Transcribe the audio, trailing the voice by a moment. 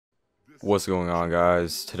What's going on,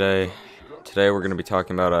 guys? Today we're gonna be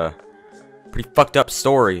talking about a pretty fucked up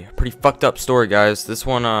story. Guys. This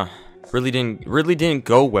one really didn't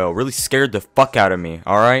go well. Really scared the fuck out of me.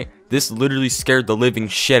 All right, this literally scared the living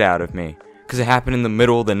shit out of me because it happened in the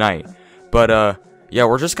middle of the night. But yeah,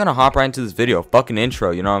 we're just gonna hop right into this video. Fucking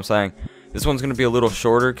intro, you know what I'm saying? This one's gonna be a little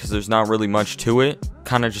shorter because there's not really much to it.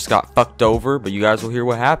 Kind of just got fucked over, but you guys will hear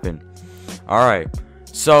what happened. All right,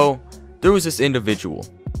 so there was this individual.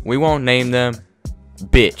 We won't name them.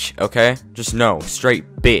 Bitch, okay? Just no,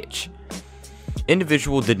 straight bitch.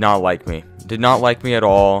 Individual did not like me. Did not like me at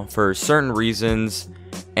all for certain reasons.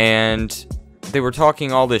 And they were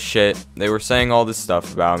talking all this shit. They were saying all this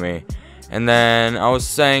stuff about me. And then I was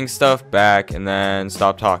saying stuff back and then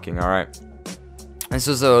stopped talking, alright? And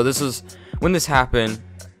so this is when this happened.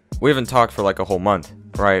 We haven't talked for like a whole month,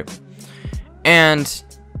 right? And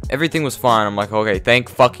everything was fine. I'm like, okay, thank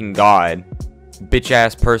fucking God. Bitch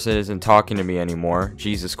ass person isn't talking to me anymore.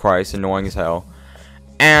 Jesus Christ, annoying as hell.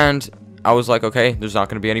 And I was like, okay, there's not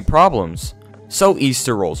gonna be any problems. So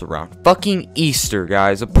Easter rolls around. Fucking Easter,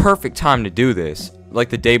 guys. A perfect time to do this. Like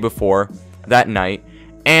the day before, that night.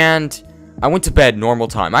 And I went to bed normal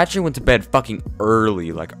time. I actually went to bed fucking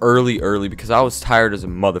early. Like early because I was tired as a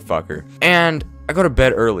motherfucker. And I go to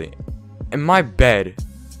bed early. And my bed,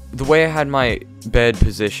 the way I had my bed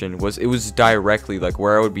position was, it was directly, like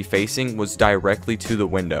where I would be facing was directly to the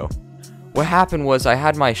window. What happened was I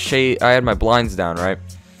had my blinds down, right?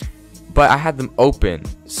 But I had them open,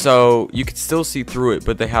 so you could still see through it,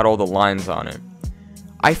 but they had all the lines on it.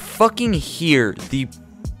 I fucking hear the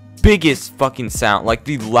biggest fucking sound, like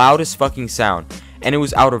the loudest fucking sound, and it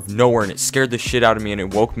was out of nowhere, and it scared the shit out of me, and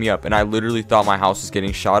it woke me up, and I literally thought my house was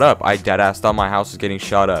getting shot up. I deadass thought my house was getting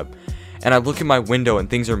shot up. And I look at my window and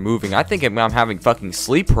things are moving. I think I'm having fucking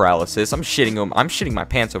sleep paralysis. I'm shitting my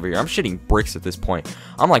pants over here. I'm shitting bricks at this point.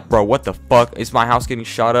 I'm like, bro, what the fuck? Is my house getting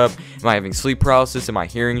shot up? Am I having sleep paralysis? Am I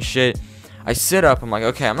hearing shit? I sit up. I'm like,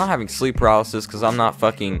 okay, I'm not having sleep paralysis because I'm not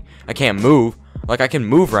fucking, I can't move. Like, I can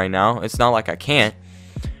move right now. It's not like I can't.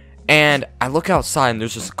 And I look outside and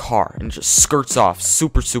there's just a car and it just skirts off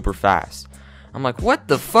super fast. I'm like, what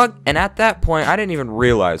the fuck? And at that point, I didn't even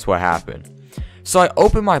realize what happened. So I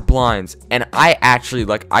open my blinds, and I actually,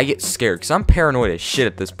 like, I get scared, because I'm paranoid as shit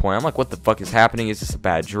at this point. I'm like, what the fuck is happening? Is this a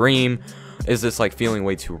bad dream? Is this, like, feeling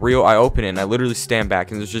way too real? I open it, and I literally stand back,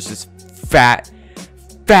 and there's just this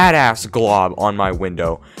fat-ass glob on my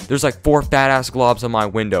window. There's, like, 4 fat-ass globs on my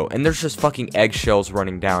window, and there's just fucking eggshells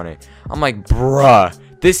running down it. I'm like, bruh,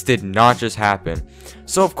 this did not just happen.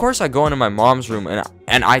 So, of course, I go into my mom's room,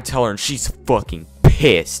 and I tell her, and she's fucking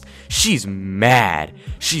pissed. She's mad.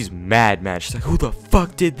 She's mad. She's like, who the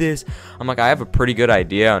fuck did this? I'm like, I have a pretty good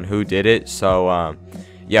idea on who did it. So,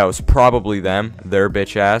 yeah, it was probably them, their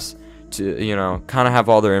bitch ass, to, you know, kind of have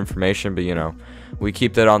all their information, but, you know, we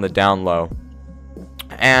keep that on the down low.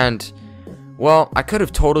 And, well, I could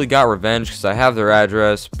have totally got revenge because I have their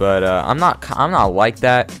address, but I'm not like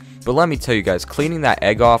that. But let me tell you guys, cleaning that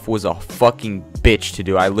egg off was a fucking bitch to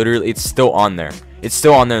do. It's still on there. It's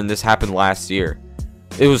still on there, and this happened last year.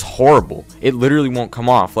 It was horrible. It literally won't come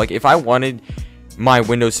off. Like, if I wanted my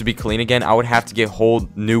windows to be clean again, I would have to get whole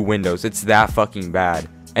new windows. It's that fucking bad.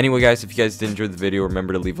 Anyway, guys, if you guys did enjoy the video,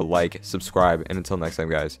 remember to leave a like, subscribe, and until next time,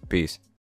 guys, peace.